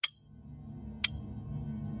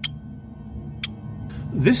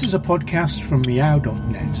This is a podcast from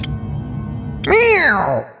meow.net.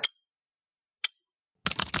 Meow.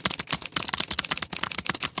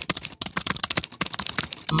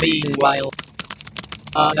 Meanwhile,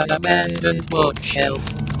 on an abandoned bookshelf.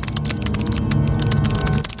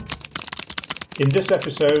 In this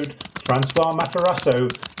episode, Francois Matarazzo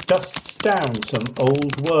dusts down some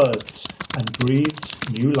old words and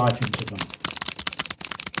breathes new life into them.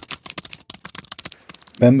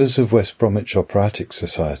 Members of West Bromwich Operatic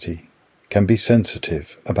Society can be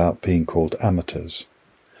sensitive about being called amateurs,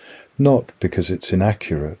 not because it's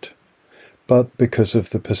inaccurate, but because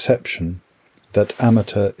of the perception that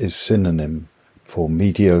amateur is synonym for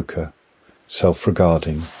mediocre,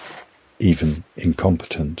 self-regarding, even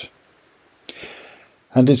incompetent.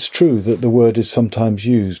 And it's true that the word is sometimes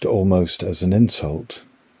used almost as an insult,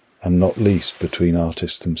 and not least between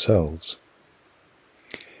artists themselves.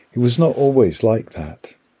 It was not always like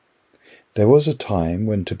that. There was a time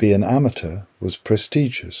when to be an amateur was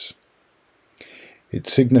prestigious. It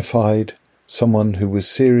signified someone who was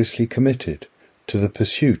seriously committed to the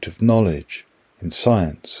pursuit of knowledge in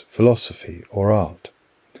science, philosophy, or art,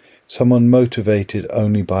 someone motivated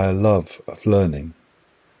only by a love of learning,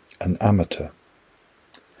 an amateur,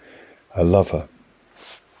 a lover.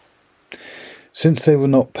 Since they were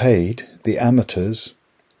not paid, the amateurs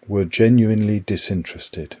were genuinely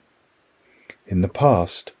disinterested. In the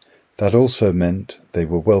past, that also meant they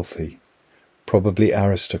were wealthy, probably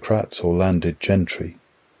aristocrats or landed gentry,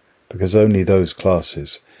 because only those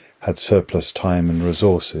classes had surplus time and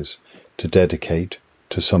resources to dedicate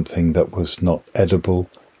to something that was not edible,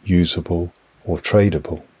 usable, or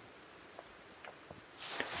tradable.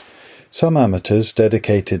 Some amateurs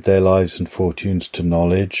dedicated their lives and fortunes to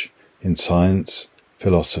knowledge in science,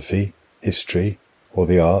 philosophy, history, or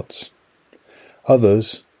the arts.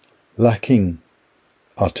 Others, lacking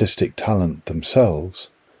artistic talent themselves,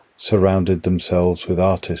 surrounded themselves with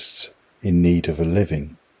artists in need of a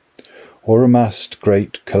living, or amassed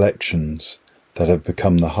great collections that have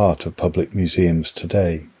become the heart of public museums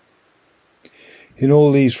today. In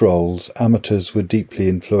all these roles, amateurs were deeply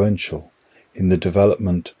influential in the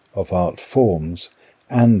development of art forms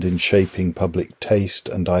and in shaping public taste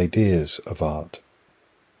and ideas of art.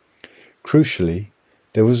 Crucially,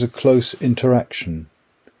 there was a close interaction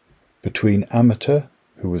between amateur,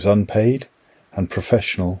 who was unpaid, and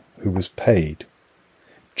professional, who was paid,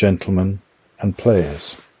 gentlemen and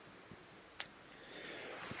players.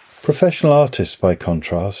 Professional artists, by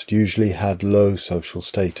contrast, usually had low social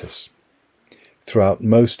status. Throughout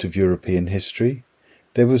most of European history,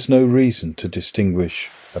 there was no reason to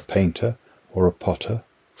distinguish a painter or a potter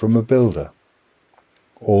from a builder.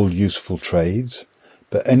 All useful trades,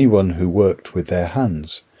 but anyone who worked with their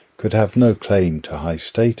hands could have no claim to high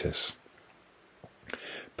status.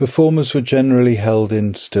 Performers were generally held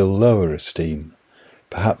in still lower esteem,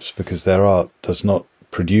 perhaps because their art does not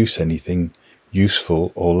produce anything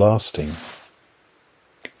useful or lasting.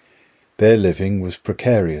 Their living was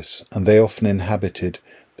precarious, and they often inhabited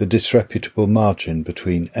the disreputable margin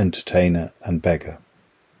between entertainer and beggar.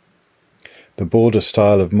 The border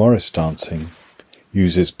style of Morris dancing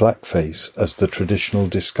uses blackface as the traditional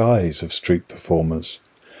disguise of street performers,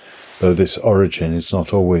 though this origin is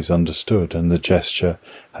not always understood and the gesture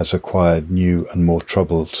has acquired new and more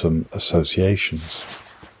troublesome associations.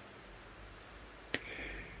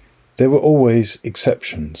 There were always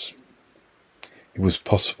exceptions. It was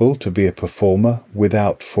possible to be a performer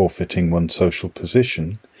without forfeiting one's social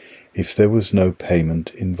position if there was no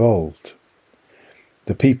payment involved.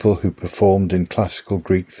 The people who performed in classical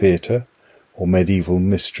Greek theatre or medieval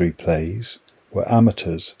mystery plays were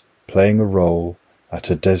amateurs playing a role at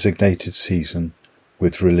a designated season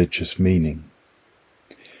with religious meaning.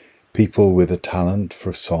 People with a talent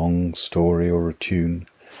for a song, story, or a tune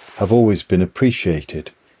have always been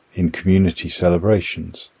appreciated in community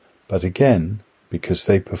celebrations, but again, because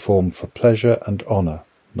they perform for pleasure and honour,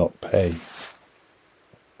 not pay.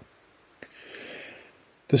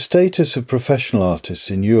 The status of professional artists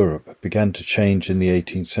in Europe began to change in the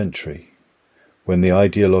 18th century, when the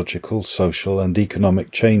ideological, social and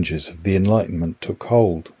economic changes of the Enlightenment took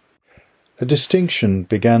hold. A distinction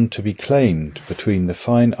began to be claimed between the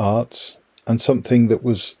fine arts and something that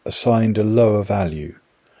was assigned a lower value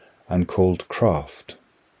and called craft.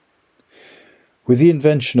 With the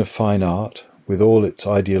invention of fine art, with all its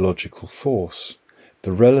ideological force,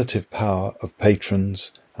 the relative power of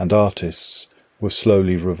patrons and artists was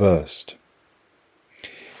slowly reversed.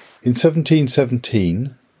 In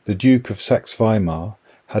 1717, the Duke of Saxe-Weimar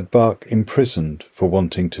had Bach imprisoned for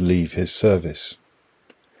wanting to leave his service.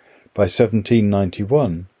 By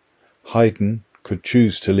 1791, Haydn could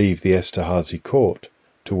choose to leave the Esterházy court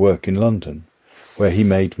to work in London, where he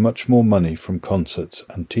made much more money from concerts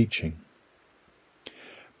and teaching.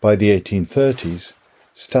 By the 1830s,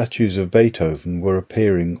 statues of Beethoven were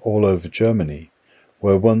appearing all over Germany,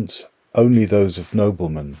 where once only those of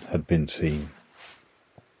noblemen had been seen.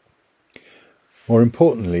 More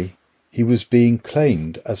importantly, he was being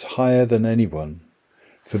claimed as higher than anyone.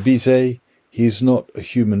 For Bizet, he is not a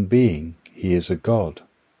human being, he is a god.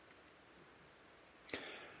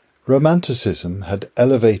 Romanticism had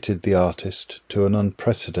elevated the artist to an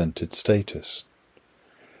unprecedented status.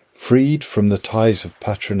 Freed from the ties of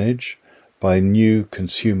patronage by new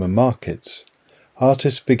consumer markets,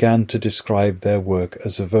 artists began to describe their work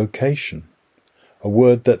as a vocation, a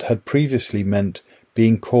word that had previously meant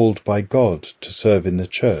being called by God to serve in the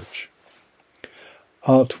church.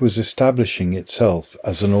 Art was establishing itself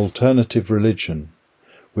as an alternative religion,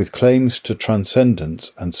 with claims to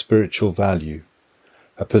transcendence and spiritual value,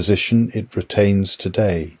 a position it retains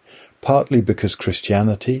today, partly because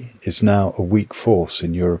Christianity is now a weak force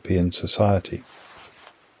in European society.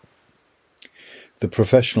 The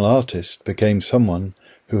professional artist became someone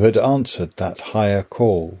who had answered that higher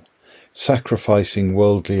call, sacrificing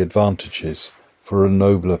worldly advantages for a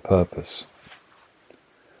nobler purpose.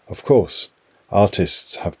 Of course,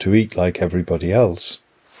 artists have to eat like everybody else,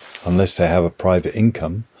 unless they have a private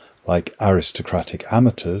income like aristocratic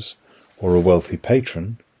amateurs or a wealthy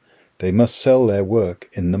patron. They must sell their work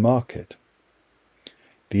in the market.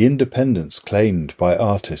 The independence claimed by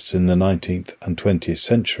artists in the 19th and 20th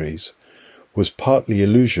centuries was partly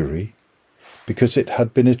illusory because it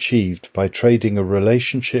had been achieved by trading a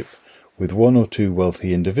relationship with one or two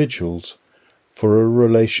wealthy individuals for a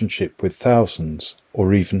relationship with thousands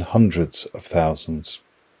or even hundreds of thousands.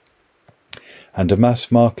 And a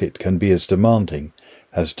mass market can be as demanding,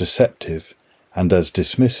 as deceptive, and as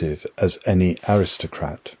dismissive as any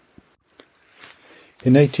aristocrat.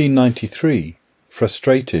 In 1893,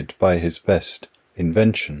 frustrated by his best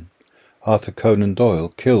invention, Arthur Conan Doyle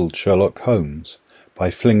killed Sherlock Holmes by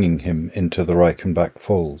flinging him into the Reichenbach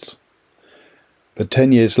Falls. But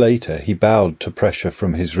 10 years later he bowed to pressure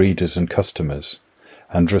from his readers and customers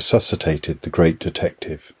and resuscitated the great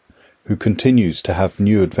detective, who continues to have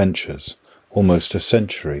new adventures almost a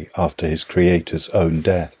century after his creator's own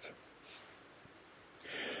death.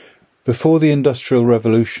 Before the Industrial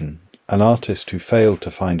Revolution, an artist who failed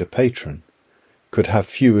to find a patron could have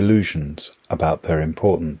few illusions about their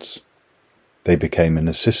importance. They became an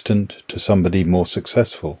assistant to somebody more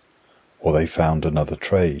successful, or they found another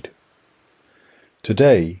trade.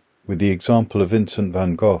 Today, with the example of Vincent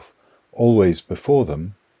van Gogh always before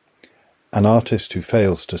them, an artist who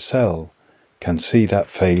fails to sell can see that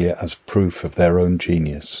failure as proof of their own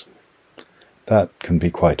genius. That can be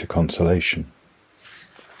quite a consolation.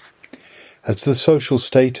 As the social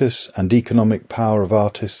status and economic power of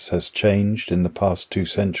artists has changed in the past 2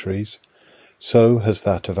 centuries, so has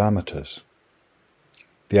that of amateurs.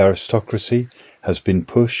 The aristocracy has been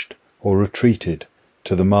pushed or retreated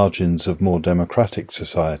to the margins of more democratic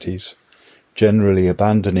societies, generally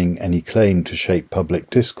abandoning any claim to shape public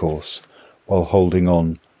discourse while holding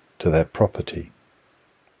on to their property.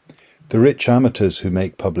 The rich amateurs who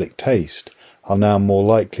make public taste are now more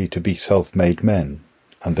likely to be self-made men,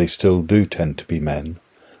 and they still do tend to be men,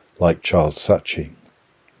 like Charles Saatchi.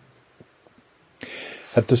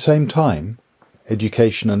 At the same time,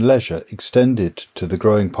 education and leisure extended to the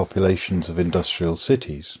growing populations of industrial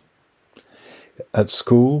cities. At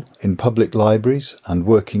school, in public libraries and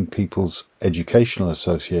working people's educational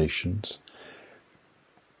associations,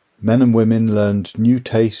 men and women learned new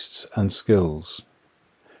tastes and skills.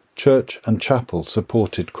 Church and chapel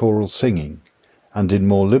supported choral singing, and in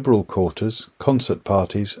more liberal quarters, concert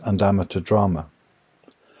parties and amateur drama.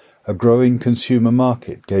 A growing consumer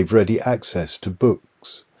market gave ready access to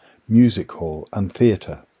books, music hall and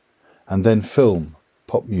theatre, and then film,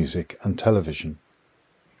 pop music and television.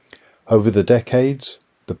 Over the decades,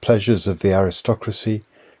 the pleasures of the aristocracy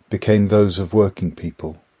became those of working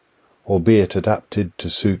people, albeit adapted to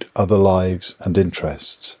suit other lives and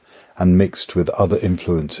interests, and mixed with other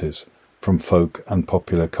influences from folk and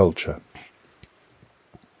popular culture.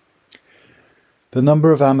 The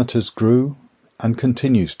number of amateurs grew and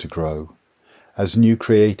continues to grow as new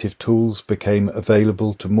creative tools became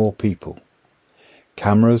available to more people.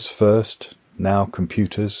 Cameras first, now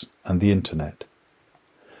computers and the internet.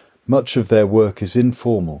 Much of their work is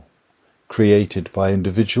informal, created by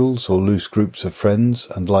individuals or loose groups of friends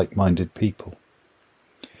and like-minded people.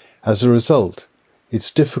 As a result,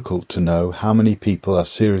 it's difficult to know how many people are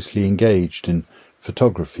seriously engaged in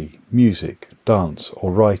photography, music, dance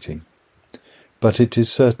or writing, but it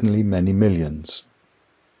is certainly many millions.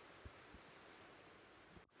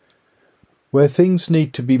 Where things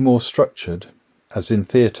need to be more structured, as in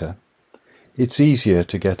theatre, it's easier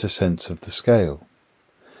to get a sense of the scale.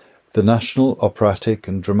 The National Operatic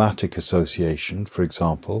and Dramatic Association, for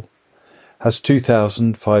example, has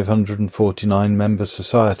 2,549 member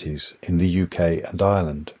societies in the UK and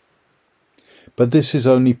Ireland. But this is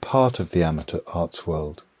only part of the amateur arts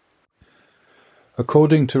world.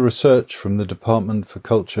 According to research from the Department for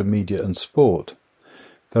Culture, Media and Sport,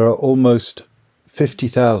 there are almost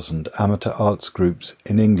 50,000 amateur arts groups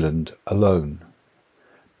in England alone.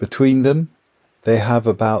 Between them, they have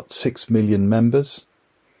about 6 million members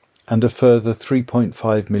and a further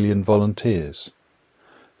 3.5 million volunteers.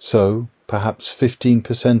 So, perhaps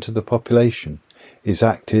 15% of the population is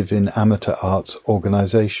active in amateur arts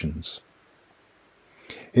organisations.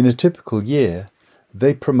 In a typical year,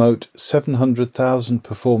 they promote 700,000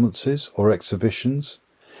 performances or exhibitions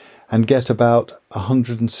and get about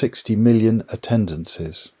 160 million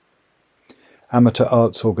attendances. Amateur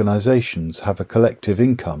arts organisations have a collective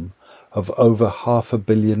income of over £500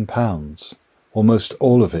 million, almost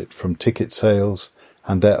all of it from ticket sales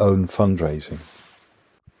and their own fundraising.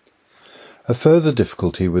 A further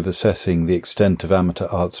difficulty with assessing the extent of amateur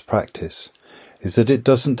arts practice is that it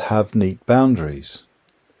doesn't have neat boundaries.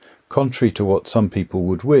 Contrary to what some people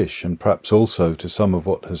would wish, and perhaps also to some of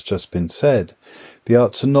what has just been said, the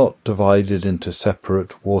arts are not divided into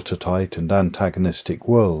separate, watertight and antagonistic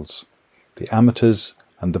worlds, the amateurs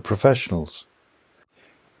and the professionals.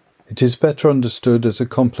 It is better understood as a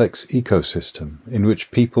complex ecosystem in which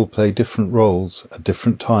people play different roles at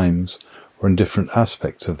different times or in different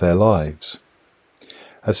aspects of their lives.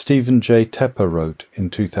 As Stephen J. Tepper wrote in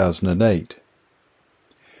 2008,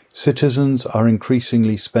 citizens are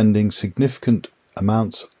increasingly spending significant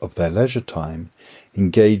amounts of their leisure time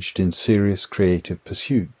engaged in serious creative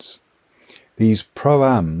pursuits. These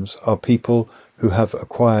pro-ams are people who have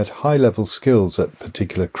acquired high-level skills at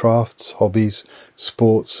particular crafts, hobbies,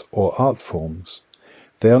 sports or art forms.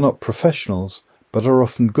 They are not professionals, but are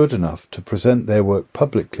often good enough to present their work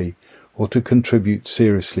publicly or to contribute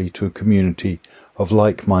seriously to a community of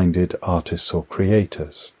like-minded artists or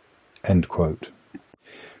creators." End quote.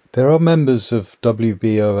 There are members of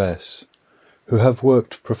WBOS who have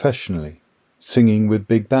worked professionally, singing with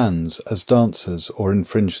big bands as dancers or in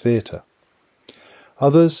fringe theatre.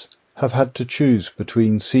 Others have had to choose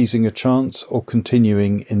between seizing a chance or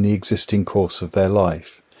continuing in the existing course of their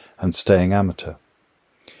life and staying amateur.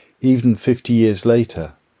 Even 50 years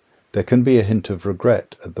later, there can be a hint of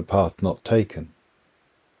regret at the path not taken.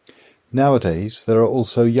 Nowadays, there are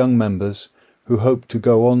also young members who hope to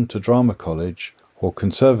go on to drama college or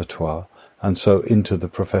conservatoire and so into the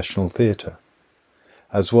professional theatre.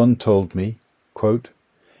 As one told me, quote,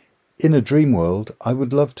 "In a dream world, I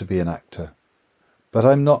would love to be an actor. But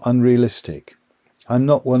I'm not unrealistic. I'm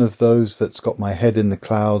not one of those that's got my head in the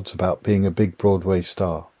clouds about being a big Broadway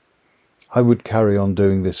star. I would carry on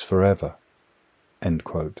doing this forever." End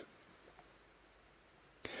quote.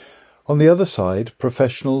 On the other side,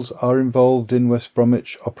 professionals are involved in West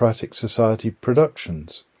Bromwich Operatic Society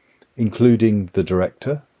productions, including the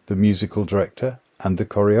director, the musical director, and the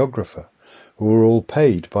choreographer, who are all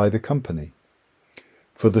paid by the company.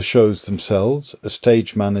 For the shows themselves, a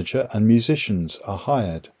stage manager and musicians are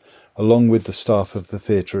hired, along with the staff of the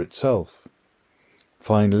theatre itself.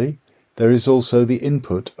 Finally, there is also the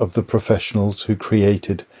input of the professionals who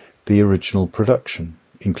created the original production,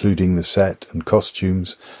 including the set and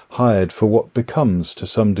costumes hired for what becomes, to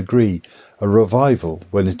some degree, a revival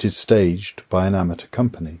when it is staged by an amateur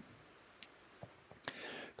company.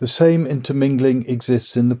 The same intermingling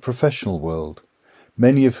exists in the professional world,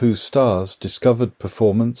 many of whose stars discovered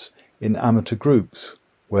performance in amateur groups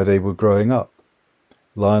where they were growing up.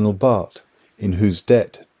 Lionel Bart, in whose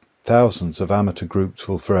debt thousands of amateur groups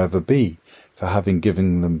will forever be for having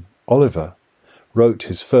given them Oliver, wrote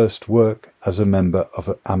his first work as a member of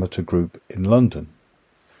an amateur group in London.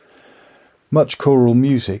 Much choral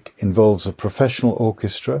music involves a professional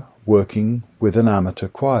orchestra working with an amateur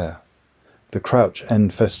choir. The Crouch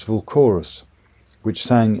End Festival Chorus, which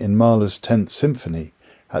sang in Mahler's 10th Symphony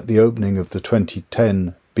at the opening of the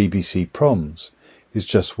 2010 BBC Proms, is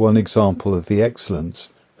just one example of the excellence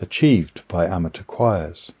achieved by amateur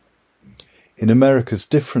choirs. In America's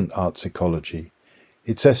different arts ecology,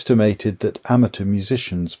 it's estimated that amateur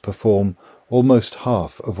musicians perform almost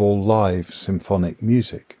half of all live symphonic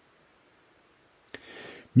music.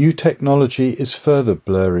 New technology is further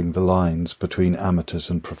blurring the lines between amateurs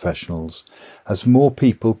and professionals as more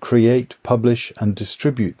people create, publish and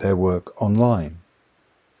distribute their work online.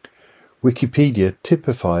 Wikipedia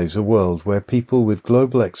typifies a world where people with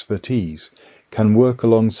global expertise can work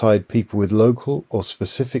alongside people with local or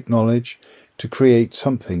specific knowledge to create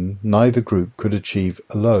something neither group could achieve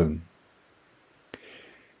alone.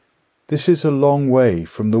 This is a long way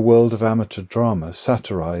from the world of amateur drama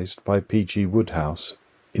satirized by P.G. Wodehouse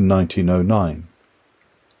in 1909.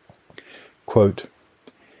 Quote,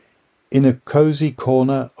 "In a cosy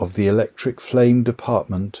corner of the electric flame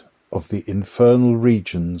department of the infernal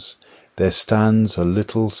regions there stands a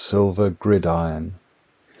little silver gridiron.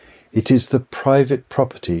 It is the private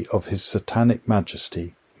property of His Satanic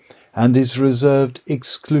Majesty, and is reserved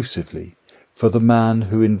exclusively for the man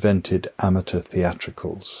who invented amateur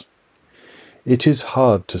theatricals. It is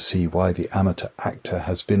hard to see why the amateur actor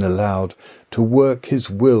has been allowed to work his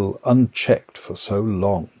will unchecked for so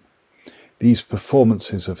long. These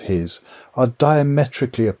performances of his are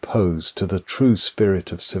diametrically opposed to the true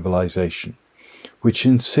spirit of civilization, which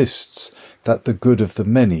insists that the good of the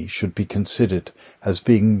many should be considered as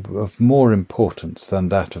being of more importance than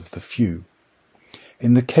that of the few.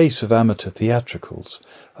 In the case of amateur theatricals,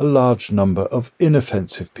 a large number of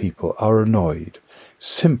inoffensive people are annoyed,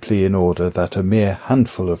 simply in order that a mere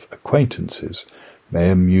handful of acquaintances may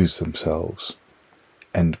amuse themselves."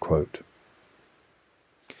 End quote.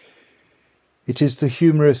 It is the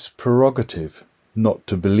humorist's prerogative not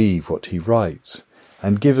to believe what he writes,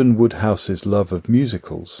 and given Wodehouse's love of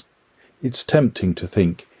musicals, it's tempting to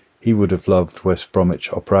think he would have loved West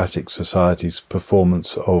Bromwich Operatic Society's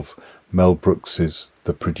performance of Mel Brooks's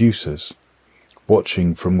The Producers,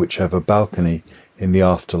 watching from whichever balcony in the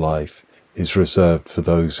afterlife is reserved for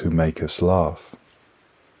those who make us laugh.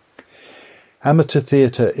 Amateur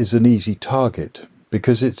theatre is an easy target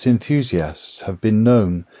because its enthusiasts have been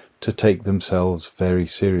known to take themselves very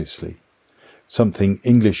seriously, something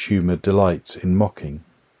English humour delights in mocking.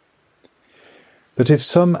 But if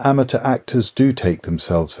some amateur actors do take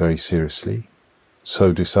themselves very seriously,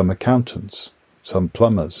 so do some accountants, some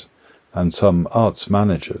plumbers, and some arts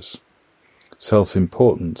managers.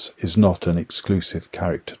 Self-importance is not an exclusive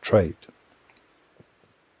character trait.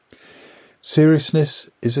 Seriousness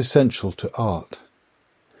is essential to art.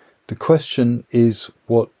 The question is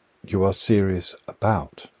what you are serious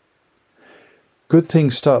about. Good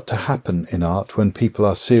things start to happen in art when people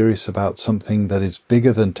are serious about something that is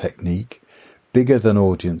bigger than technique, bigger than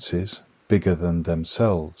audiences, bigger than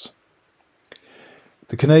themselves.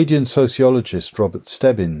 The Canadian sociologist Robert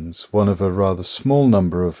Stebbins, one of a rather small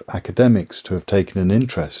number of academics to have taken an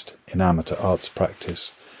interest in amateur arts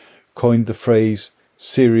practice, coined the phrase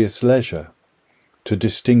serious leisure to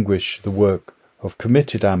distinguish the work of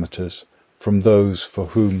committed amateurs from those for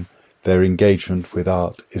whom their engagement with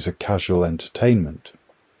art is a casual entertainment.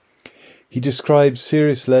 He describes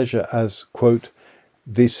serious leisure as, quote,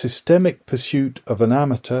 "the systemic pursuit of an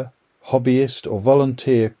amateur, hobbyist or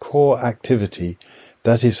volunteer core activity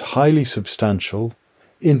that is highly substantial,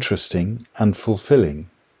 interesting and fulfilling."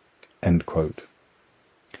 End quote.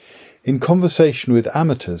 In conversation with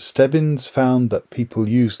amateurs, Stebbins found that people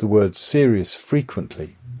use the word serious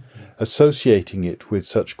frequently, associating it with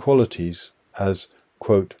such qualities as,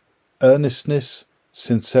 quote, earnestness,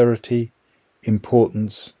 sincerity,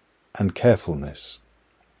 importance, and carefulness.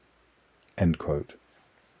 End quote.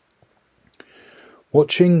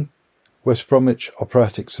 Watching West Bromwich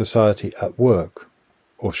Operatic Society at work,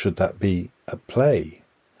 or should that be at play,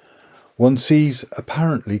 one sees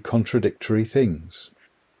apparently contradictory things.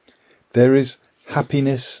 There is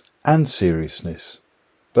happiness and seriousness,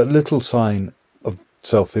 but little sign of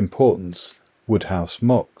self-importance Wodehouse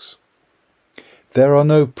mocks. There are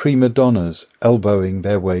no prima donnas elbowing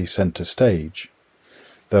their way centre stage,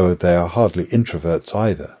 though they are hardly introverts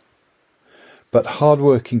either, but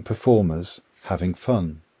hard-working performers having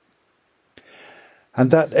fun.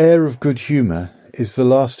 And that air of good humour is the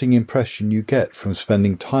lasting impression you get from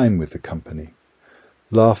spending time with the company.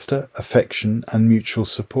 Laughter, affection and mutual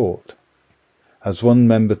support. As one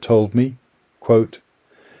member told me, quote,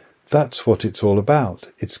 "That's what it's all about.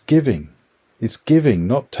 It's giving. It's giving,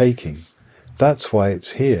 not taking. That's why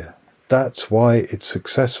it's here. That's why it's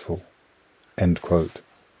successful." End quote.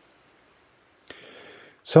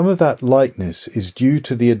 Some of that lightness is due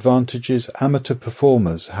to the advantages amateur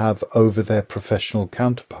performers have over their professional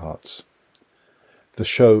counterparts. The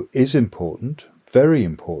show is important, very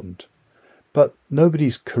important, but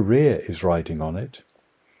nobody's career is riding on it.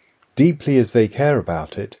 Deeply as they care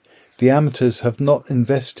about it, the amateurs have not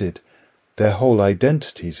invested their whole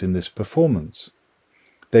identities in this performance.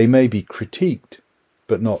 They may be critiqued,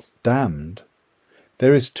 but not damned.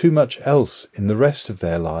 There is too much else in the rest of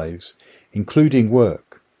their lives, including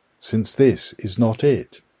work, since this is not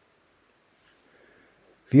it.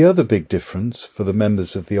 The other big difference for the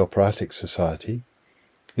members of the Operatic Society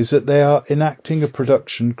is that they are enacting a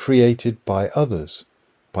production created by others,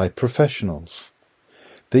 by professionals.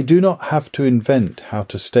 They do not have to invent how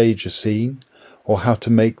to stage a scene or how to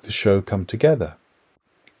make the show come together.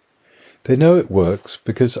 They know it works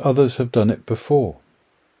because others have done it before.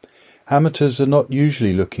 Amateurs are not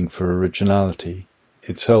usually looking for originality,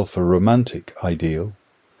 itself a romantic ideal,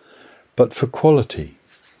 but for quality,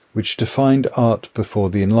 which defined art before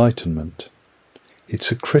the Enlightenment.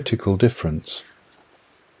 It's a critical difference.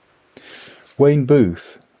 Wayne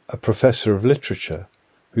Booth, a professor of literature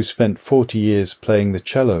who spent 40 years playing the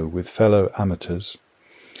cello with fellow amateurs,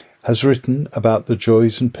 has written about the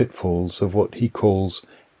joys and pitfalls of what he calls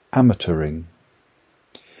amateuring.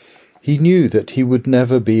 He knew that he would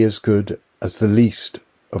never be as good as the least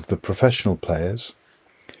of the professional players,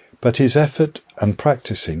 but his effort and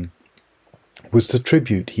practicing was the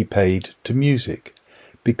tribute he paid to music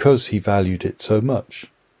because he valued it so much.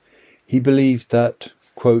 He believed that,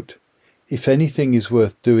 quote, "If anything is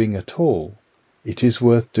worth doing at all, it is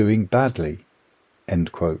worth doing badly,"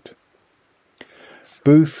 end quote.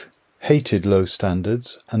 Booth hated low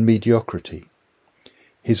standards and mediocrity.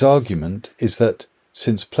 His argument is that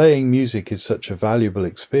since playing music is such a valuable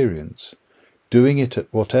experience, doing it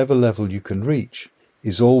at whatever level you can reach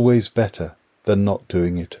is always better than not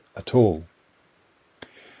doing it at all.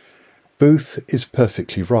 Booth is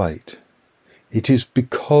perfectly right. It is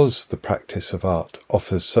because the practice of art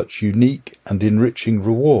offers such unique and enriching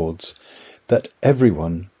rewards that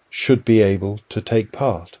everyone should be able to take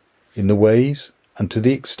part in the ways and to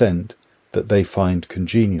the extent that they find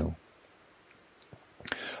congenial.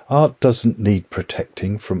 Art doesn't need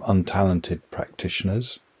protecting from untalented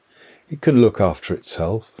practitioners. It can look after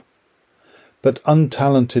itself. But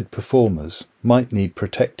untalented performers might need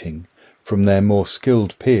protecting from their more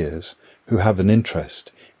skilled peers who have an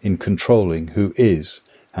interest in controlling who is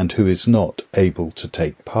and who is not able to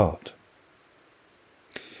take part.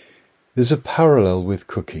 There's a parallel with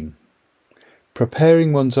cooking.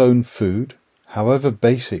 Preparing one's own food, however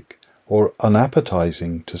basic or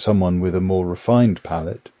unappetizing to someone with a more refined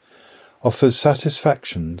palate, offers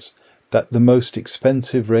satisfactions that the most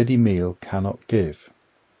expensive ready meal cannot give.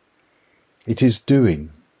 It is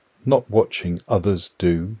doing, not watching others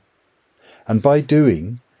do, and by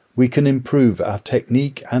doing we can improve our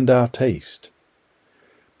technique and our taste.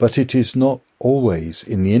 But it is not always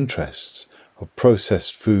in the interests of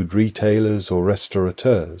processed food retailers or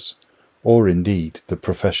restaurateurs, or indeed the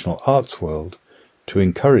professional arts world, to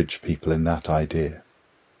encourage people in that idea.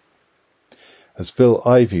 As Bill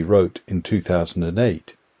Ivey wrote in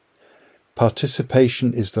 2008,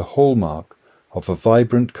 participation is the hallmark of a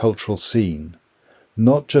vibrant cultural scene,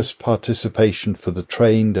 not just participation for the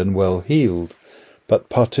trained and well-heeled, but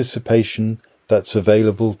participation that's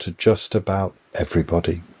available to just about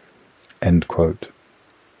everybody. End quote.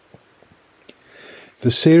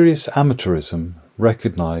 The serious amateurism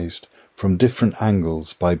recognised from different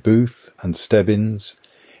angles by Booth and Stebbins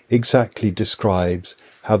exactly describes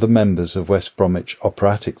how the members of West Bromwich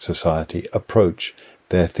Operatic Society approach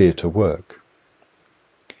their theatre work.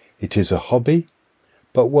 It is a hobby,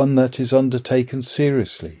 but one that is undertaken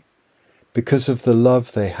seriously because of the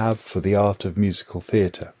love they have for the art of musical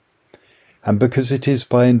theatre, and because it is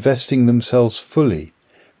by investing themselves fully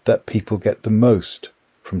that people get the most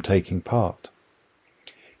from taking part.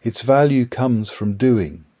 Its value comes from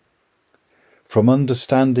doing, from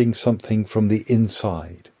understanding something from the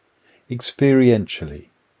inside, experientially,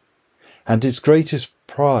 and its greatest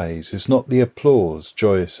prize is not the applause,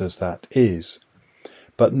 joyous as that is,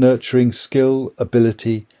 but nurturing skill,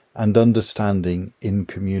 ability, and understanding in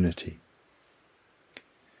community.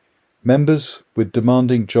 Members with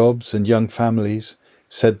demanding jobs and young families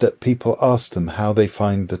said that people asked them how they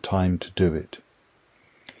find the time to do it.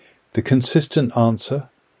 The consistent answer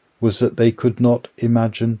was that they could not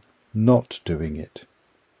imagine not doing it.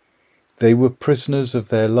 They were prisoners of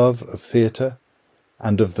their love of theatre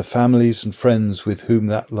and of the families and friends with whom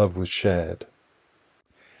that love was shared.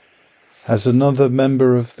 As another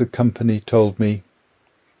member of the company told me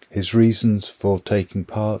his reasons for taking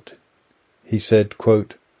part, he said,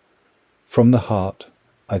 quote, "From the heart,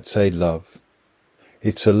 I'd say love.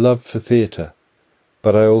 It's a love for theatre,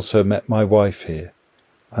 but I also met my wife here,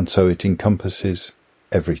 and so it encompasses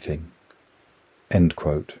everything." End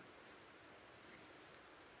quote.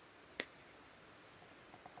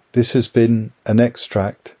 This has been an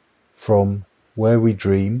extract from Where We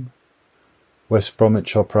Dream, West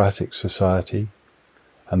Bromwich Operatic Society,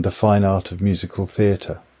 and the Fine Art of Musical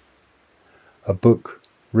Theatre, a book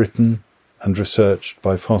written and researched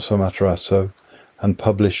by François Matarasso and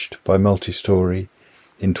published by Multistory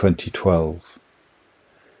in 2012.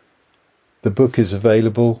 The book is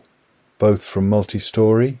available both from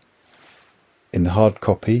Multistory, in hard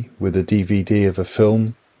copy with a DVD of a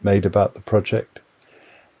film made about the project,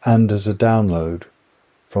 and as a download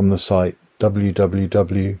from the site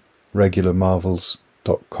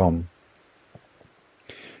www.regularmarvels.com.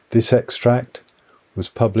 This extract was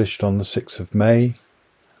published on the 6th of May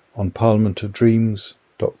on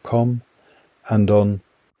parliamentofdreams.com and on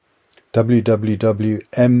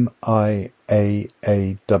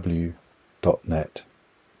www.miaaw.net.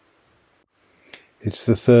 It's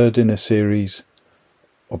the third in a series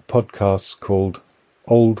of podcasts called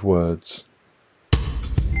Old Words.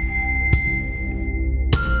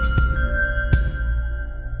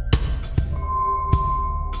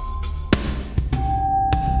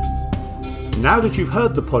 Now that you've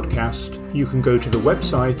heard the podcast, you can go to the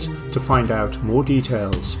website to find out more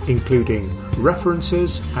details, including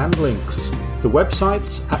references and links. The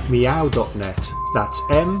website's at miaaw.net. That's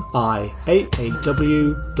miaaw.net.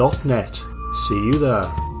 See you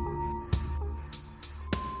there.